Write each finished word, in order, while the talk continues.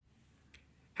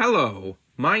Hello,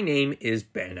 my name is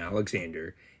Ben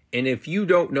Alexander, and if you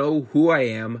don't know who I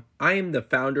am the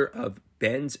founder of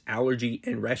Ben's Allergy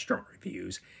and Restaurant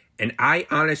Reviews, and I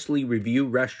honestly review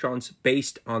restaurants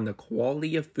based on the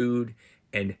quality of food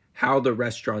and how the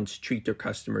restaurants treat their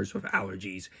customers with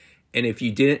allergies. And if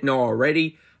you didn't know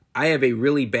already, I have a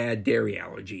really bad dairy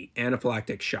allergy,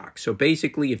 anaphylactic shock. So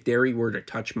basically, if dairy were to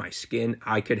touch my skin,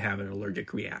 I could have an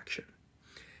allergic reaction.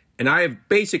 And I have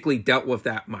basically dealt with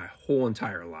that my whole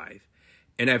entire life.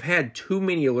 And I've had too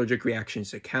many allergic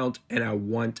reactions to count, and I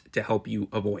want to help you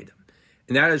avoid them.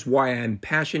 And that is why I'm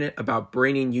passionate about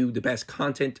bringing you the best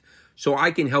content so I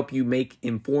can help you make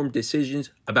informed decisions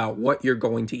about what you're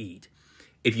going to eat.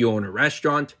 If you own a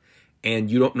restaurant and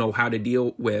you don't know how to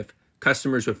deal with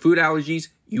customers with food allergies,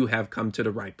 you have come to the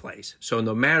right place. So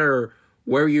no matter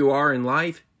where you are in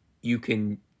life, you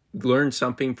can learn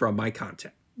something from my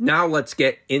content. Now let's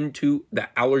get into the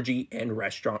allergy and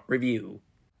restaurant review.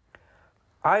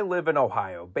 I live in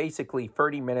Ohio, basically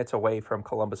 30 minutes away from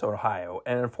Columbus, Ohio.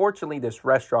 And unfortunately, this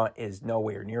restaurant is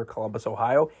nowhere near Columbus,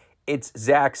 Ohio. It's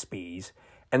Zaxby's.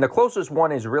 And the closest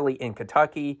one is really in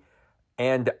Kentucky.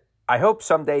 And I hope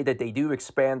someday that they do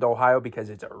expand Ohio because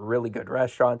it's a really good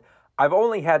restaurant. I've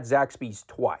only had Zaxby's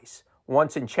twice.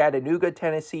 Once in Chattanooga,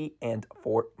 Tennessee, and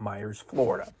Fort Myers,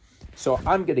 Florida. So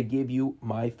I'm going to give you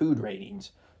my food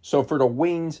ratings. So for the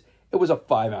wings, it was a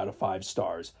 5 out of 5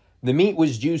 stars. The meat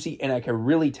was juicy, and I could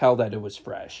really tell that it was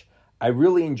fresh. I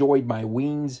really enjoyed my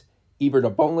wings, either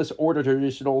the boneless or the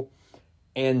traditional.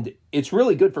 And it's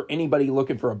really good for anybody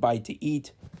looking for a bite to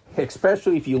eat,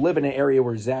 especially if you live in an area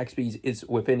where Zaxby's is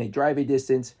within a driving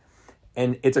distance.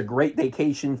 And it's a great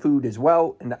vacation food as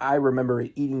well. And I remember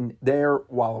eating there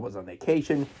while I was on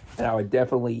vacation, and I would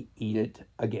definitely eat it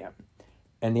again.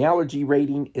 And the allergy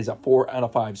rating is a 4 out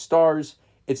of 5 stars.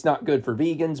 It's not good for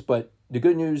vegans, but the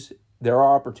good news, there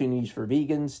are opportunities for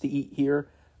vegans to eat here.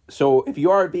 So if you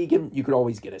are a vegan, you could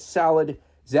always get a salad.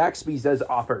 Zaxby's does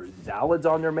offer salads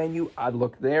on their menu. I'd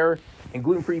look there. And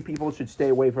gluten-free people should stay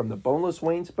away from the boneless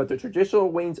wings, but the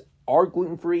traditional wings are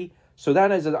gluten-free, so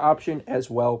that is an option as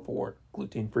well for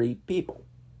gluten-free people.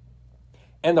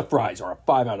 And the fries are a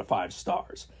 5 out of 5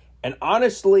 stars. And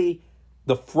honestly,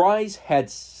 the fries had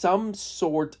some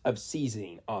sort of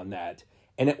seasoning on that.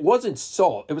 And it wasn't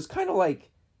salt. It was kind of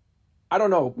like, I don't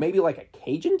know, maybe like a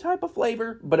Cajun type of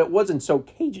flavor, but it wasn't so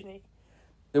Cajun-y.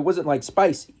 It wasn't like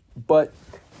spicy, but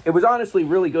it was honestly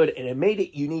really good, and it made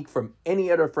it unique from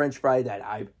any other French fry that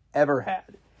I've ever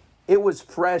had. It was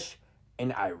fresh,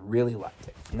 and I really liked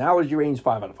it. An allergy range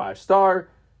 5 out of 5 star.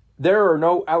 There are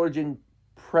no allergen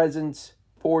presents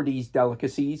for these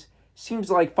delicacies.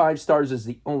 Seems like 5 stars is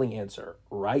the only answer,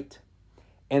 right?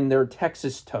 And their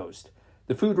Texas toast.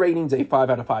 The food rating's a 5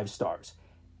 out of 5 stars.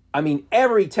 I mean,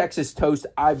 every Texas toast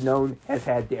I've known has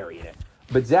had dairy in it.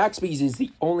 But Zaxby's is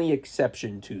the only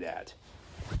exception to that.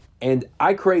 And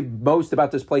I crave most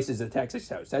about this place is the Texas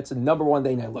toast. That's the number one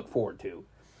thing I look forward to.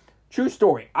 True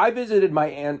story. I visited my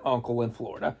aunt and uncle in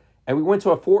Florida, and we went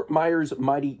to a Fort Myers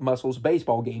Mighty Muscles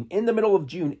baseball game in the middle of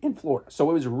June in Florida. So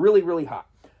it was really, really hot.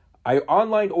 I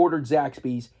online ordered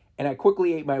Zaxby's, and I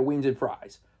quickly ate my wings and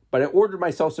fries. But I ordered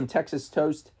myself some Texas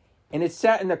toast, and it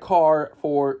sat in the car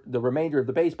for the remainder of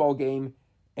the baseball game,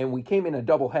 and we came in a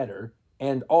doubleheader,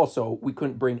 and also we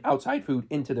couldn't bring outside food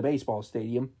into the baseball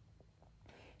stadium.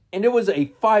 And it was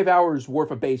a 5 hours worth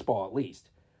of baseball at least.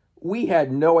 We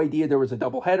had no idea there was a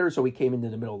doubleheader, so we came into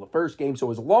the middle of the first game, so it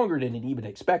was longer than it even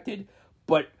expected.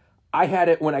 But I had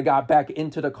it when I got back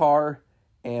into the car,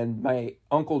 and my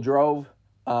uncle drove.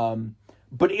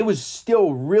 But it was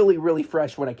still really, really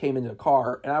fresh when I came into the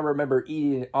car. And I remember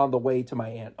eating it on the way to my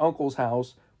aunt and uncle's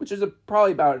house, which is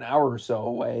probably about an hour or so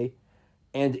away.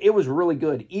 And it was really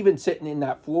good, even sitting in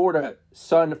that Florida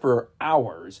sun for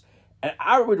hours. And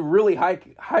I would really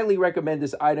highly recommend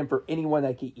this item for anyone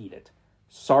that can eat it.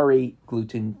 Sorry,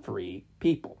 gluten-free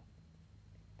people.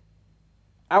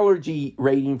 Allergy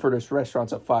rating for this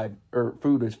restaurant's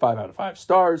food is 5 out of 5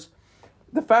 stars.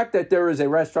 The fact that there is a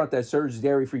restaurant that serves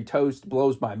dairy-free toast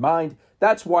blows my mind.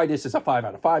 That's why this is a 5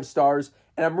 out of 5 stars.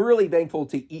 And I'm really thankful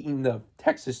to eating the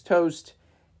Texas toast.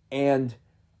 And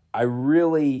I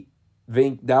really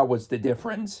think that was the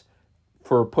difference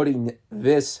for putting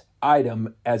this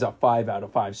item as a 5 out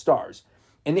of 5 stars.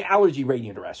 And the allergy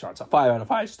rating of the restaurant's a 5 out of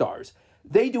 5 stars.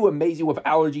 They do amazing with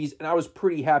allergies, and I was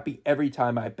pretty happy every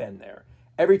time I've been there.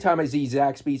 Every time I see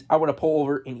Zaxby's, I want to pull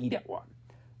over and eat at one.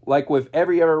 Like with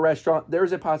every other restaurant, there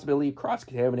is a possibility of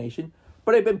cross-contamination,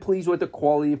 but I've been pleased with the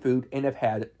quality of food and have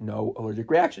had no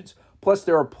allergic reactions. Plus,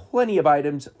 there are plenty of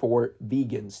items for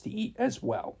vegans to eat as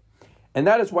well. And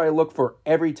that is why I look for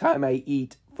every time I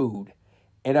eat food.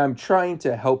 And I'm trying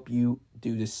to help you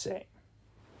do the same.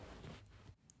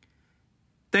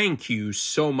 Thank you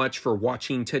so much for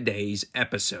watching today's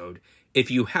episode. If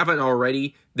you haven't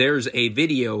already, there's a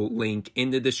video link in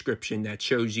the description that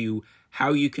shows you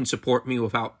how you can support me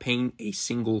without paying a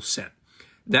single cent.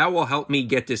 That will help me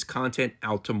get this content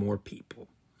out to more people.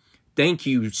 Thank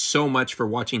you so much for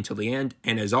watching till the end,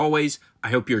 and as always, I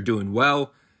hope you're doing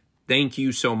well. Thank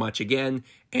you so much again,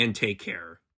 and take care.